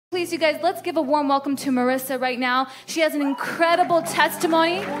please, you guys, let's give a warm welcome to Marissa right now. She has an incredible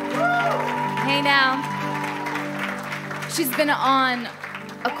testimony. Hey now. She's been on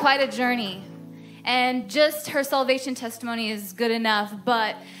quite a journey. And just her salvation testimony is good enough,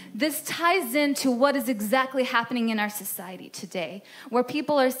 but this ties into what is exactly happening in our society today, where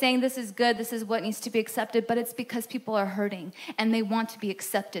people are saying this is good, this is what needs to be accepted, but it's because people are hurting and they want to be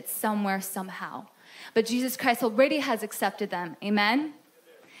accepted somewhere, somehow. But Jesus Christ already has accepted them. Amen?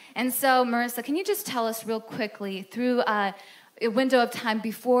 And so, Marissa, can you just tell us real quickly, through a window of time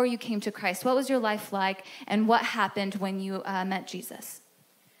before you came to Christ, what was your life like and what happened when you met Jesus?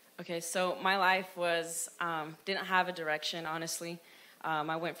 Okay, so my life was, didn't have a direction, honestly.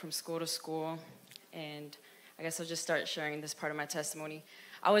 I went from school to school, and I guess I'll just start sharing this part of my testimony.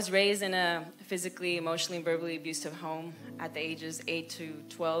 I was raised in a physically, emotionally, and verbally abusive home at the ages 8 to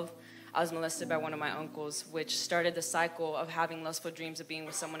 12. I was molested by one of my uncles, which started the cycle of having lustful dreams of being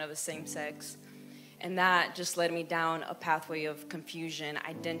with someone of the same sex. And that just led me down a pathway of confusion,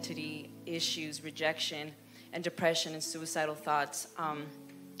 identity issues, rejection, and depression and suicidal thoughts.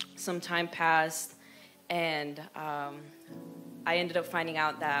 Some time passed, and I ended up finding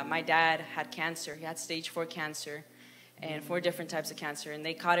out that my dad had cancer. He had stage 4 cancer and 4 different types of cancer, and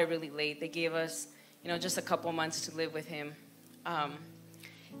they caught it really late. They gave us, just a couple months to live with him.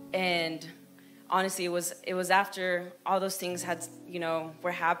 And honestly, it was after all those things had,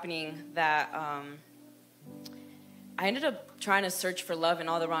 were happening that I ended up trying to search for love in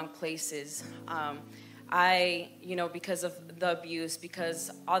all the wrong places. Because of the abuse,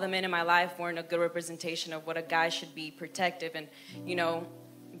 because all the men in my life weren't a good representation of what a guy should be, protective and,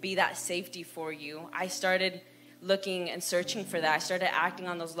 be that safety for you. I started looking and searching for that. I started acting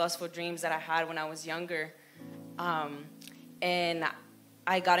on those lustful dreams that I had when I was younger. And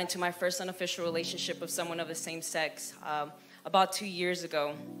I got into my first unofficial relationship with someone of the same sex about 2 years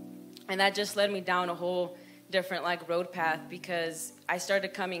ago. And that just led me down a whole different road path, because I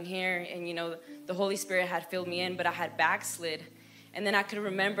started coming here and the Holy Spirit had filled me in, but I had backslid. And then I could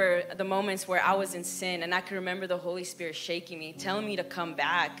remember the moments where I was in sin, and I could remember the Holy Spirit shaking me, telling me to come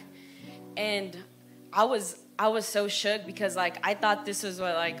back. And I was so shook, because I thought this was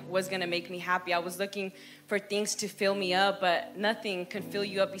what was gonna make me happy. I was looking for things to fill me up, but nothing can fill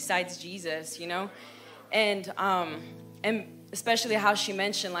you up besides Jesus, And especially how she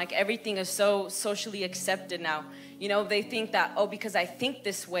mentioned, everything is so socially accepted now. They think that, because I think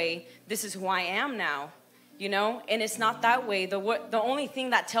this way, this is who I am now, And it's not that way. The only thing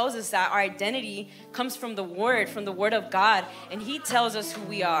that tells us that our identity comes from the Word of God, and He tells us who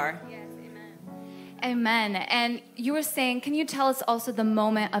we are. Yes, amen. And you were saying, can you tell us also the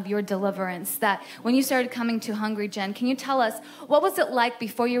moment of your deliverance, that when you started coming to 헝그리제너레이션, can you tell us, what was it like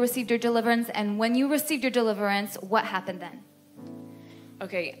before you received your deliverance, and when you received your deliverance, what happened then?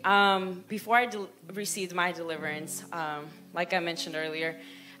 Okay, before I received my deliverance, like I mentioned earlier,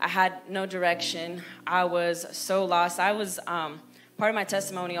 I had no direction. I was so lost. I was, part of my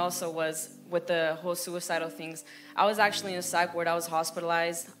testimony also was with the whole suicidal things. I was actually in a psych ward. I was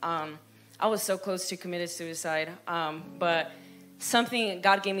hospitalized. I was so close to committed suicide, but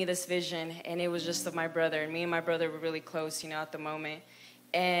God gave me this vision, and it was just of my brother. And me and my brother were really close, at the moment.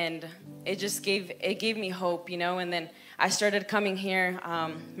 And it just gave me hope, and then I started coming here.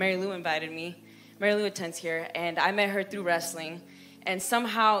 Mary Lou invited me. Mary Lou attends here, and I met her through wrestling. And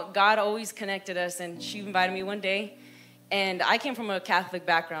somehow God always connected us, and she invited me one day. And I came from a Catholic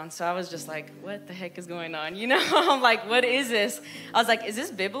background, so I was just like, what the heck is going on? I'm like, what is this? I was like, is this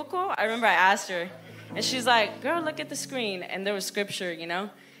biblical? I remember I asked her, and she's like, girl, look at the screen. And there was scripture,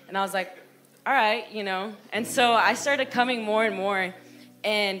 And I was like, all right, And so I started coming more and more.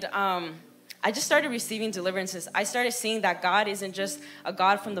 And I just started receiving deliverances. I started seeing that God isn't just a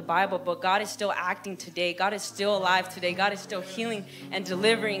God from the Bible, but God is still acting today. God is still alive today. God is still healing and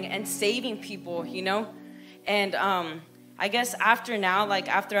delivering and saving people, And I guess after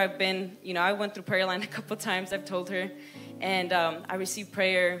I've been, I went through prayer line a couple times, I've told her. And I received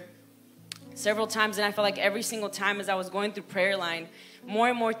prayer several times. And I felt like every single time as I was going through prayer line, more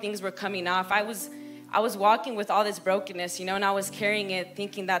and more things were coming off. I was walking with all this brokenness, and I was carrying it,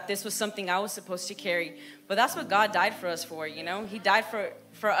 thinking that this was something I was supposed to carry. But that's what God died for us for, He died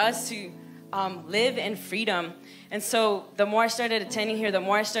for us to live in freedom. And so the more I started attending here, the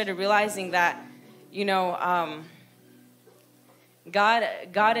more I started realizing that, God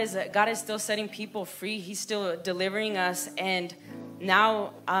is still setting people free. He's still delivering us. And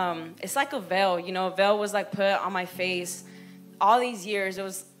now it's like a veil, a veil was put on my face. All these years, it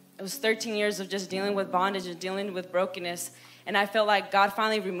was 13 years of just dealing with bondage and dealing with brokenness. And I felt like God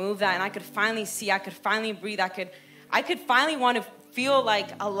finally removed that, and I could finally see, I could finally breathe, I could finally want to feel like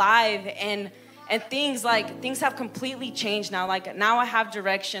alive, and things have completely changed now. Like now I have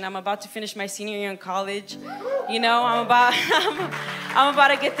direction. I'm about to finish my senior year in college. You know, I'm about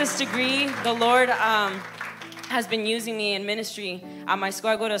to get this degree. The Lord has been using me in ministry at my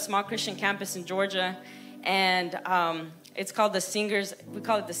school. I go to a small Christian campus in Georgia, and it's called the Singers. We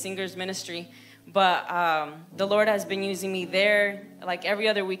call it the Singers Ministry. But the Lord has been using me there. Like every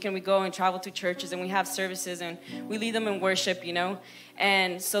other weekend, we go and travel to churches, and we have services, and we lead them in worship, you know.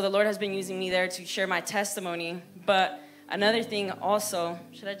 And so the Lord has been using me there to share my testimony. But another thing also,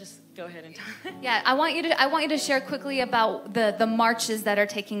 should I just go ahead and talk? Yeah, I want you to share quickly about the marches that are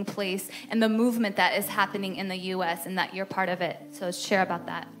taking place and the movement that is happening in the U.S. and that you're part of it. So share about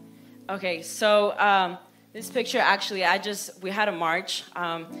that. Okay, so this picture, actually, we had a march.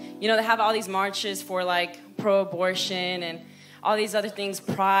 You know, they have all these marches for like pro-abortion and all these other things,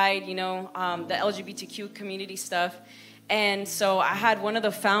 pride, you know, the LGBTQ community stuff. And so I had one of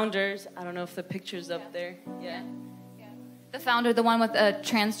the founders, I don't know if the picture's up there. Yeah. The founder, the one with the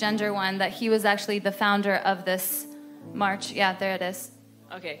transgender one, that he was actually the founder of this march. Yeah, there it is.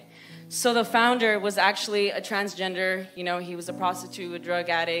 Okay. So the founder was actually a transgender. You know, he was a prostitute, a drug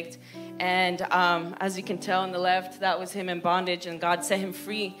addict. And as you can tell on the left, that was him in bondage, and God set him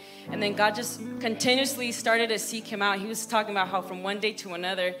free. And then God just continuously started to seek him out. He was talking about how from one day to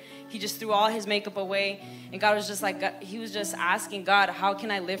another, he just threw all his makeup away. And God was just like, he was just asking God, how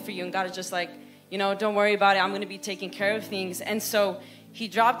can I live for you? And God is just like, you know, don't worry about it. I'm going to be taking care of things. And so he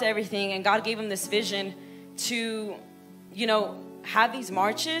dropped everything, and God gave him this vision to, you know, have these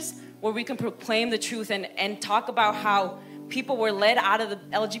marches where we can proclaim the truth and talk about how people were led out of the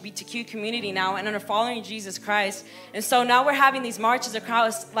LGBTQ community now and are following Jesus Christ. And so now we're having these marches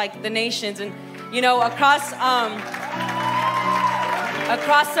across like the nations, and you know, across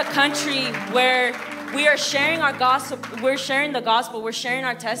the country, where we are sharing our gospel, we're sharing the gospel, we're sharing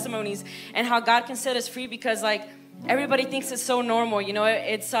our testimonies and how God can set us free, because like everybody thinks it's so normal, you know,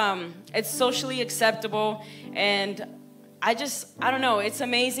 it's socially acceptable. And I don't know, it's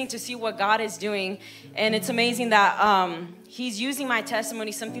amazing to see what God is doing. And it's amazing that he's using my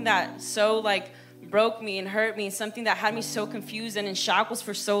testimony, something that so like broke me and hurt me, something that had me so confused and in shackles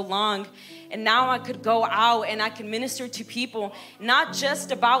for so long. And now I could go out and I can minister to people, not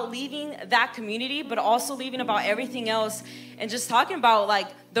just about leaving that community, but also leaving about everything else, and just talking about like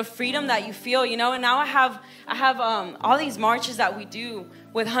the freedom that you feel, you know. And now I have all these marches that we do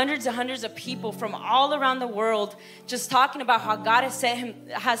with hundreds and hundreds of people from all around the world, just talking about how God has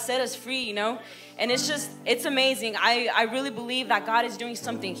set us free, you know. And it's amazing. I really believe that God is doing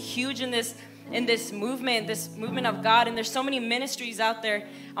something huge in this movement of God. And there's so many ministries out there.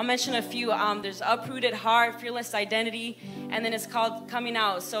 I'll mention a few. There's Uprooted Heart, Fearless Identity, and then it's called Coming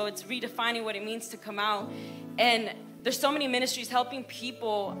Out. So it's redefining what it means to come out. And there's so many ministries helping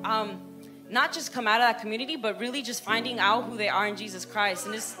people not just come out of that community, but really just finding out who they are in Jesus Christ.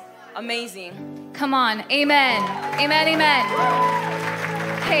 And it's amazing. Come on. Amen. Amen. Amen.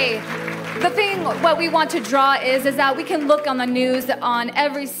 Hey. The thing, what we want to draw is that we can look on the news, on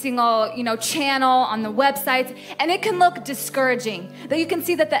every single, you know, channel, on the websites, and it can look discouraging. That you can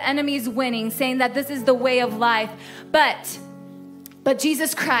see that the enemy is winning, saying that this is the way of life. But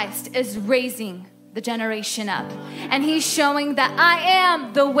Jesus Christ is raising the generation up. And he's showing that I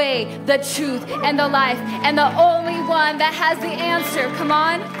am the way, the truth, and the life, and the only one that has the answer. Come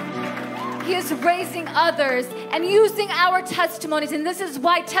on. He is raising others and using our testimonies. And this is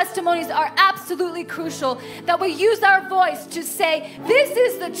why testimonies are absolutely crucial, that we use our voice to say, this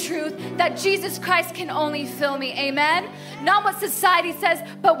is the truth, that Jesus Christ can only fill me. Amen? Not what society says,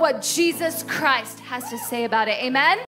 but what Jesus Christ has to say about it. Amen?